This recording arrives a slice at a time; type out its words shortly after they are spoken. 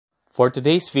For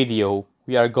today's video,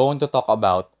 we are going to talk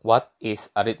about what is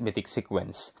arithmetic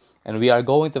sequence, and we are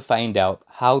going to find out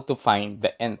how to find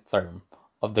the nth term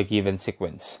of the given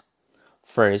sequence.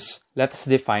 First, let us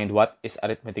define what is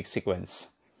arithmetic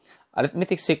sequence.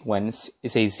 Arithmetic sequence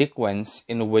is a sequence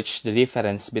in which the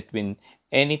difference between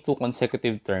any two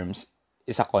consecutive terms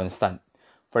is a constant.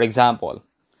 For example,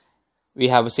 we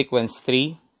have a sequence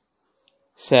 3,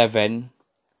 7,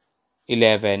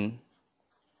 11,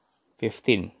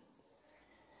 15.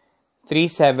 3,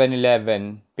 7,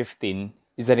 11, 15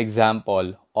 is an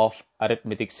example of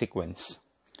arithmetic sequence.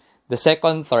 The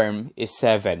second term is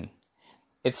 7.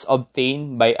 It's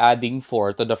obtained by adding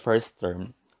 4 to the first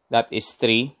term, that is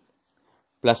 3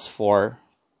 plus 4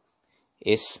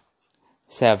 is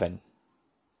 7.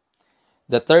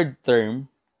 The third term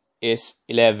is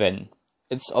 11.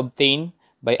 It's obtained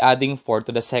by adding 4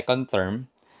 to the second term,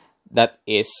 that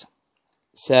is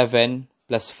 7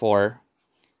 plus 4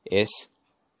 is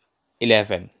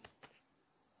 11.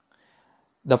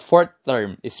 The fourth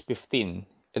term is 15.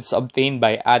 It's obtained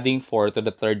by adding 4 to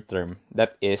the third term,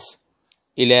 that is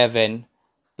 11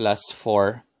 plus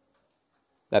 4,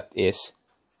 that is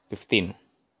 15.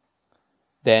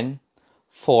 Then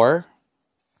 4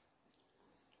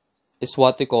 is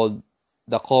what we call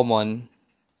the common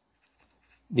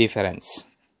difference.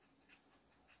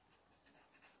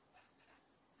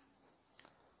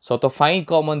 So to find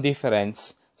common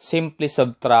difference, simply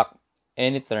subtract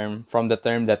any term from the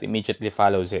term that immediately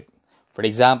follows it. For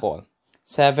example,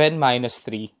 7 minus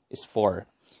 3 is 4.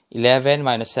 11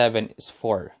 minus 7 is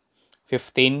 4.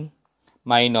 15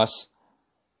 minus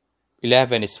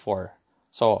 11 is 4.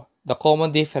 So, the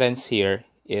common difference here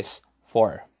is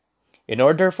 4. In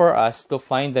order for us to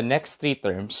find the next three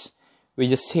terms, we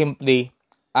just simply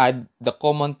add the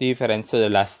common difference to the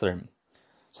last term.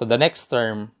 So, the next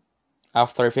term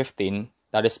after 15,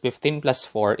 that is 15 plus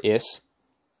 4 is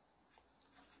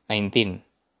 19.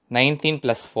 19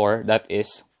 plus 4, that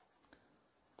is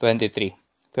 23.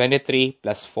 23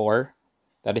 plus 4,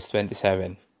 that is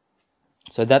 27.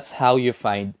 So that's how you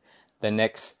find the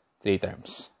next three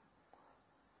terms.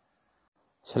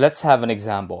 So let's have an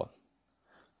example.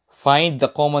 Find the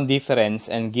common difference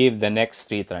and give the next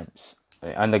three terms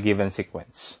on the given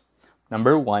sequence.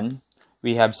 Number 1,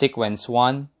 we have sequence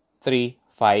 1, 3,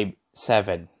 5,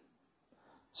 7.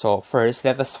 So first,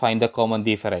 let us find the common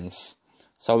difference.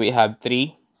 So we have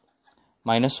 3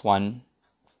 minus 1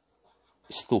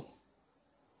 is 2.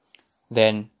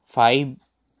 Then 5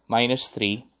 minus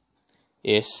 3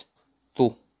 is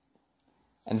 2.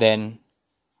 And then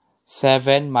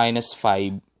 7 minus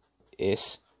 5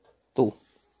 is 2.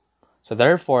 So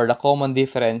therefore, the common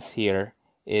difference here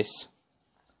is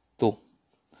 2.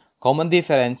 Common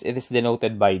difference, it is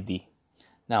denoted by D.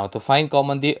 Now, to find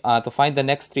the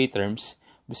next three terms,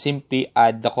 we simply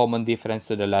add the common difference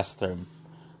to the last term.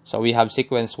 So we have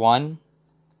sequence 1,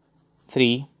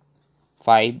 3,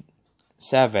 5,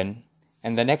 7,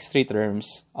 and the next three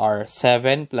terms are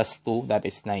 7 plus 2, that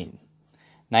is 9.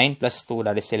 9 plus 2,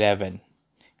 that is 11.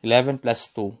 11 plus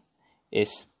 2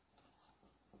 is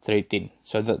 13.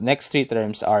 So the next three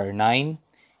terms are 9,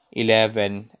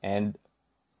 11, and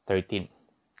 13.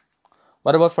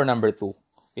 What about for number 2?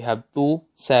 We have 2,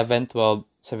 7, 12,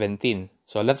 17.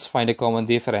 So let's find the common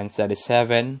difference, that is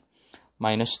 7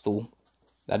 minus 2,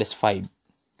 that is 5.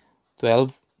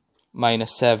 12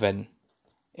 minus 7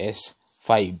 is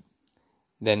 5.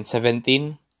 Then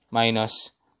 17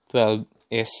 minus 12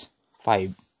 is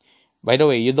 5. By the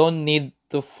way, you don't need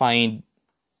to find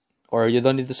or you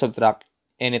don't need to subtract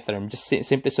any term. Just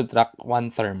simply subtract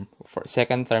one term, for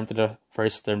second term to the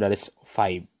first term, that is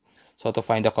 5. So to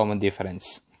find the common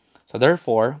difference. So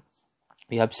therefore,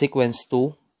 we have sequence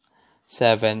 2,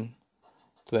 7,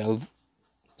 12,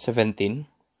 17.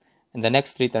 And the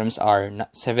next three terms are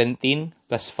 17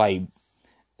 plus 5,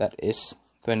 that is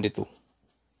 22.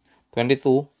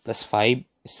 22 plus 5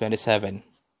 is 27.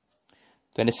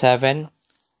 27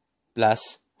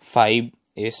 plus 5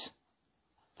 is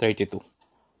 32.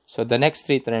 So the next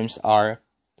three terms are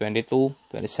 22,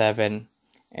 27,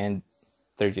 and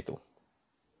 32.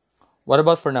 What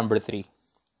about for number 3?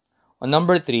 On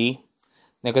number 3,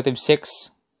 negative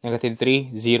 6, negative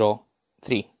 3, 0,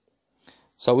 3.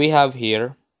 So we have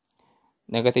here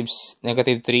negative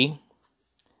 3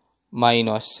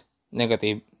 minus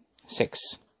negative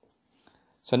 6.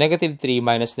 So negative 3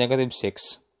 minus negative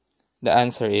 6, the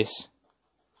answer is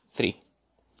 3.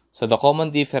 So the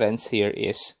common difference here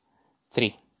is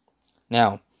 3.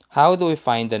 Now, how do we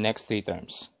find the next three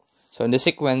terms? So in the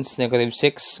sequence, negative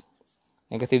 6,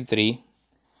 negative 3,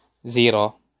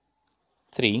 0,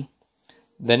 3,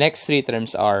 the next three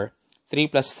terms are 3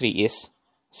 plus 3 is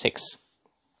 6.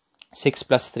 6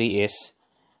 plus 3 is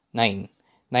 9.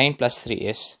 9 plus 3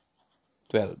 is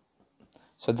 12.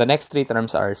 So the next three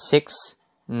terms are 6,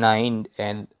 9,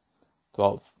 and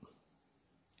 12.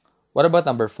 What about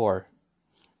number 4?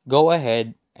 Go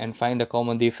ahead and find the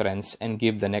common difference and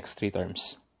give the next three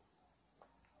terms.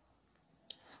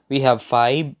 We have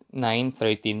 5, 9,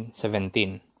 13,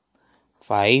 17.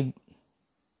 5,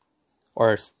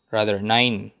 or rather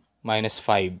 9 minus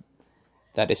 5,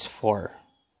 that is 4.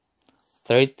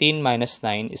 13 minus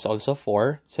 9 is also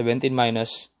 4. 17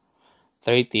 minus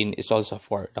 13 is also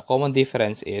 4. The common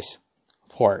difference is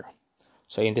 4.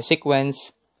 So in the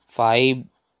sequence 5,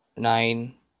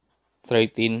 9,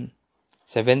 13,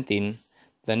 17,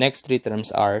 the next three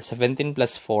terms are 17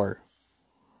 plus 4.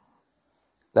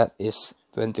 That is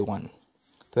 21.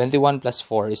 21 plus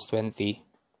 4 is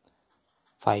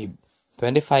 25.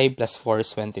 25 plus 4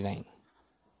 is 29.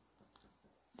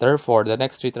 Therefore, the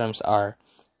next three terms are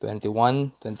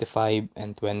 21, 25,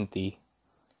 and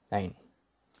 29.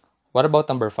 What about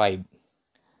number 5?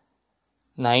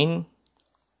 9,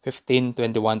 15,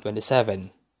 21,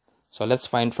 27. So let's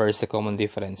find first the common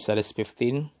difference. That is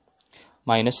 15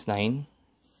 minus 9.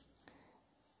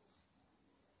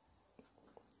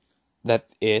 That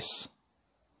is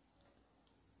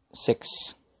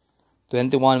 6.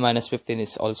 21 minus 15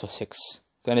 is also 6.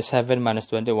 27 minus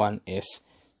 21 is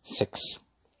 6.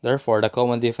 Therefore, the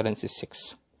common difference is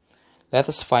 6. Let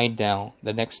us find now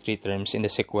the next three terms in the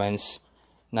sequence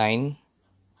 9,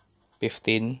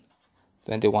 15,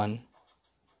 21,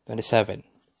 27.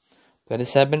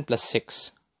 27 plus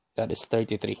 6, that is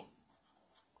 33.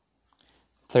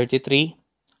 33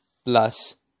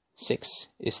 plus 6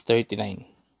 is 39.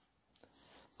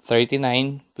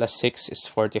 39 plus 6 is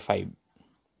 45.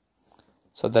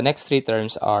 So the next three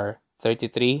terms are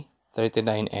 33,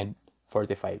 39, and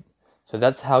 45. So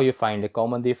that's how you find the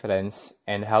common difference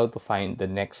and how to find the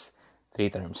next three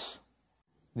terms.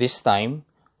 This time,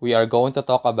 we are going to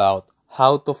talk about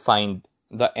how to find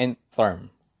the nth term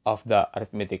of the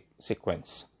arithmetic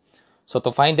sequence. So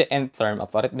to find the nth term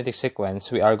of arithmetic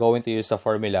sequence, we are going to use the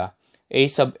formula a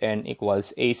sub n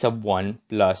equals a sub 1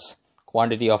 plus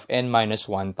quantity of n minus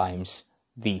 1 times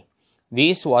d.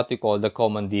 D is what we call the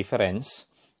common difference.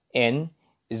 N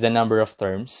is the number of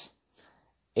terms.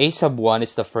 A sub 1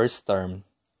 is the first term,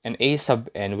 and a sub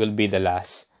n will be the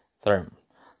last term.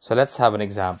 So let's have an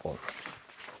example.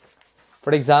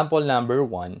 For example number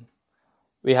 1,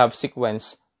 we have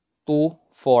sequence 2,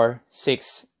 4,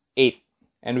 6, 8,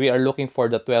 and we are looking for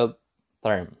the 12th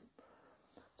term.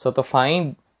 So to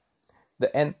find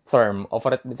the nth term of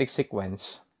arithmetic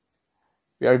sequence,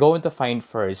 we are going to find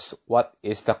first what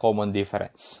is the common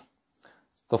difference.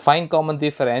 To find common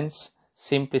difference,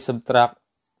 simply subtract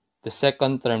the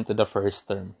second term to the first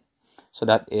term. So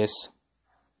that is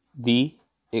d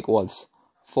equals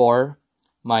 4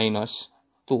 minus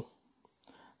 2.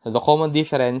 So the common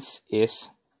difference is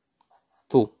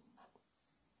 2.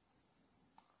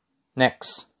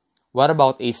 Next, what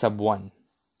about a sub 1?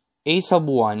 A sub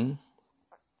 1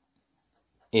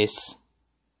 is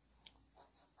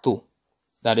 2.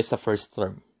 That is the first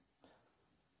term.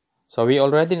 So we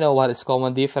already know what is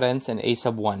common difference and a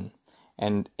sub 1.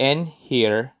 And n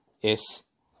here is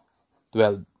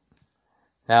 12.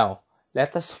 Now,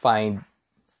 let us find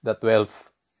the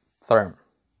 12th term.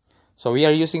 So we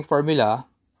are using formula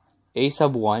a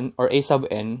sub 1 or a sub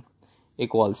n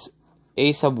equals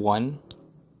a sub 1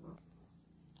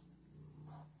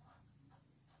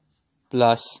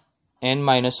 plus n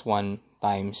minus 1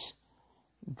 times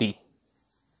d.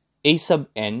 A sub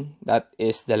n, that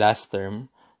is the last term.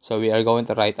 So we are going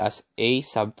to write as a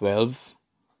sub 12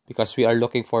 because we are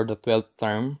looking for the 12th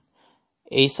term.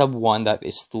 A sub 1, that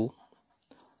is 2,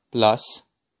 plus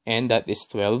n, that is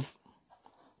 12,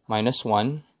 minus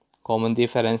 1, common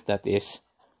difference, that is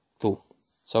 2.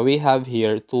 So we have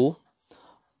here 2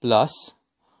 plus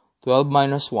 12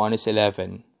 minus 1 is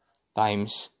 11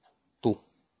 times 2.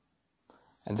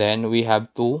 And then we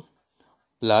have 2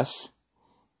 plus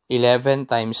 11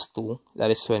 times 2,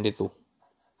 that is 22.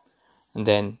 And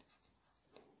then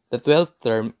the 12th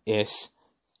term is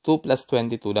 2 plus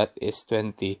 22, that is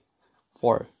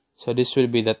 24. So this will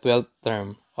be the 12th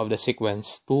term of the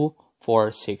sequence 2,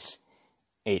 4, 6,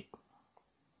 8.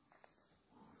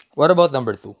 What about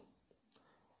number 2?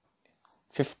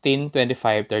 15,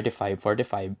 25, 35,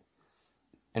 45.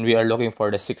 And we are looking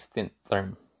for the 16th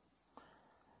term.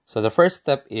 So the first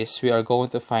step is we are going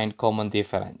to find common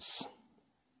difference.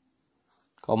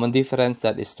 Common difference,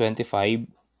 that is 25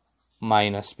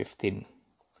 minus 15.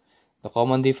 The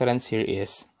common difference here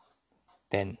is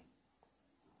 10.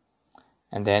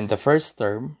 And then the first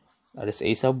term, that is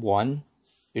a sub 1,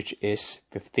 which is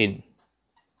 15.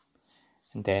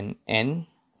 and then n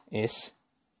is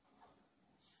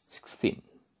 16.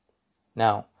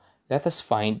 Now, let us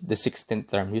find the 16th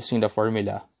term using the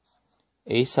formula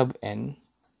a sub n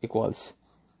equals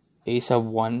a sub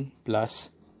 1 plus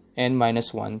n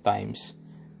minus 1 times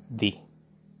d.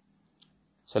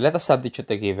 So let us substitute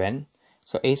the given.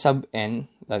 So a sub n,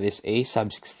 that is a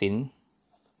sub 16,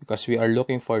 because we are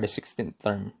looking for the 16th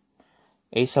term.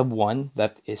 A sub 1,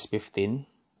 that is 15,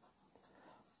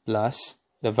 plus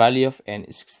the value of n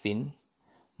is 16,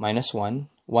 minus 1.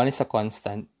 1 is a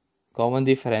constant. Common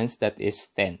difference, that is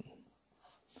 10.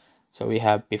 So we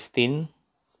have 15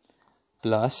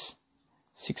 plus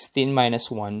 16 minus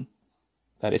 1,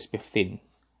 that is 15,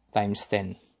 times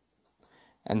 10.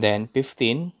 And then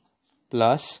 15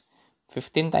 plus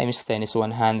 15 times 10 is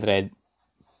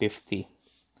 150.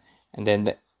 And then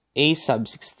the a sub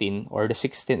 16, or the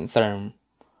 16th term,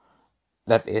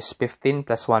 that is 15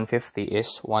 plus 150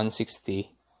 is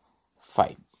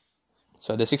 165.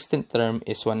 So the 16th term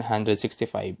is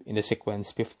 165 in the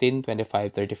sequence 15,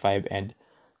 25, 35, and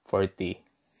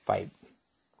 45.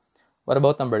 What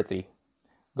about number 3?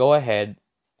 Go ahead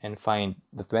and find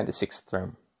the 26th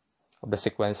term of the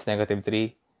sequence negative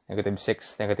 3, negative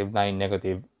 6, negative 9,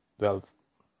 negative 12.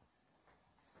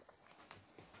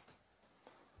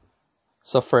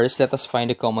 So first, let us find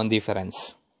the common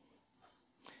difference.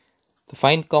 To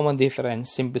find common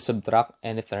difference, simply subtract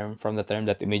any term from the term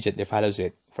that immediately follows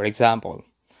it. For example,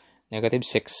 negative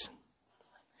 6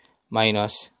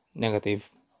 minus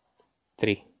negative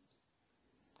 3.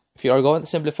 If you are going to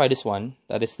simplify this one,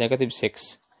 that is negative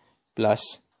 6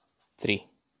 plus 3.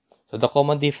 So the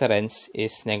common difference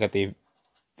is negative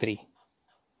 3.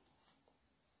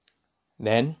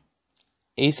 Then,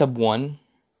 a sub 1,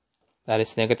 that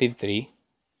is negative 3.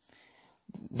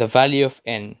 The value of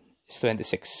n is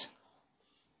 26.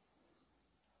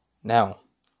 Now,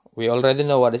 we already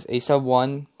know what is a sub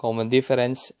 1, common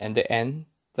difference, and the n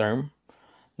term.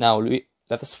 Now,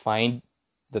 let us find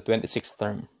the 26th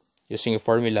term using a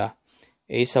formula.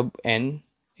 A sub n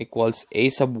equals a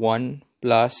sub 1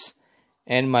 plus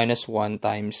n minus 1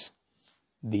 times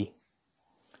d.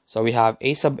 So we have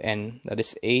a sub n, that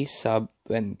is a sub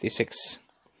 26,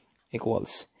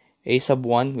 equals a sub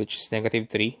 1, which is negative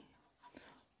 3,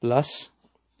 plus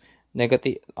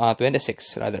negative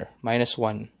 26 rather, minus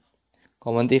 1.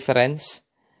 Common difference,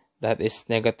 that is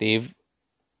negative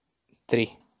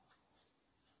 3.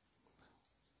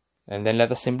 And then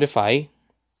let us simplify.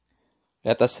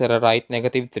 Let us rewrite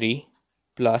negative 3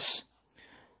 plus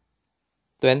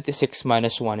 26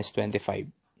 minus 1 is 25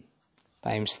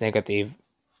 times negative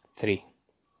 3.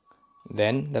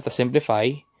 Then let us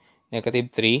simplify. Negative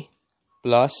 3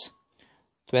 plus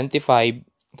 25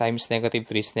 times negative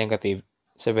 3 is negative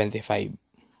 75.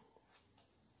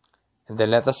 And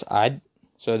then let us add.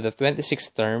 So the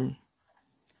 26th term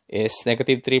is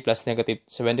negative 3 plus negative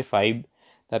 75.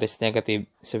 That is negative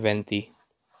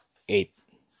 78.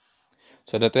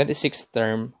 So the 26th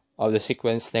term of the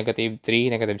sequence negative 3,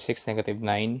 negative 6, negative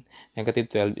 9,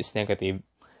 negative 12 is negative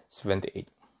 78.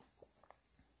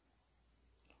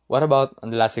 What about on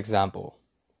the last example?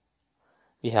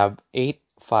 We have 8,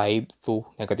 5, 2,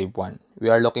 negative 1. We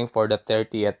are looking for the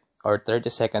 30th or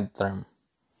 32nd term.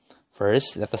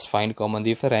 First, let us find common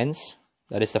difference.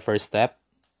 That is the first step.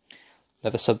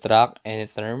 Let us subtract any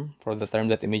term from the term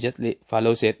that immediately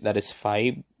follows it. That is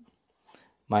 5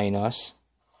 minus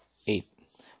 8.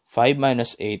 5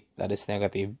 minus 8, that is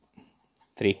negative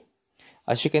 3.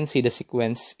 As you can see, the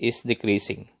sequence is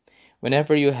decreasing.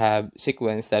 Whenever you have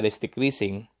sequence that is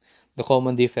decreasing, the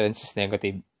common difference is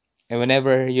negative. And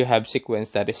whenever you have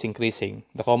sequence that is increasing,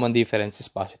 the common difference is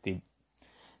positive.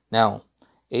 Now,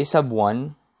 a sub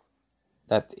 1,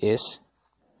 that is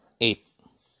 8.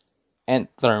 Nth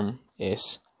term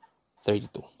is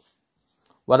 32.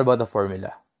 What about the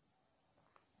formula?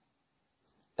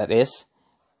 That is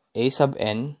a sub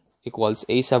n equals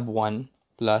a sub 1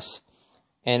 plus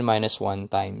n minus 1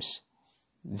 times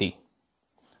d.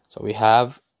 So we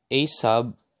have a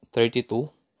sub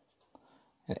 32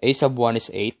 and a sub 1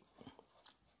 is 8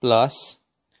 plus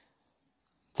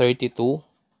 32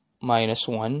 minus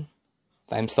 1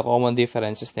 times the common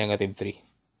difference is negative 3.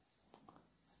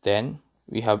 Then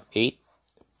we have 8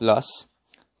 plus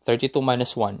 32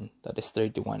 minus 1, that is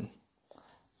 31,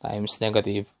 times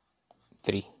negative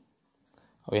 3.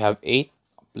 We have 8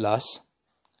 plus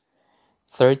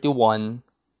 31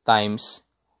 times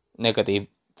negative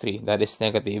 3, that is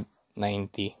negative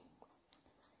 93.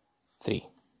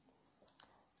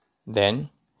 Then,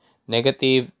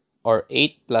 negative or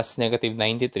 8 plus negative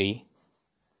 93,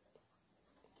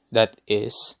 that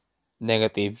is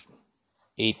negative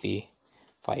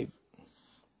 85.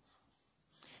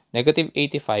 Negative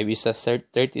 85 is the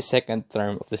 32nd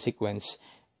term of the sequence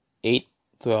 8,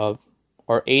 12,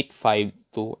 or 8, 5,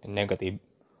 2, and negative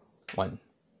 1.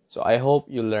 So I hope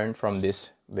you learned from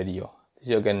this video.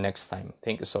 See you again next time.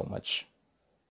 Thank you so much.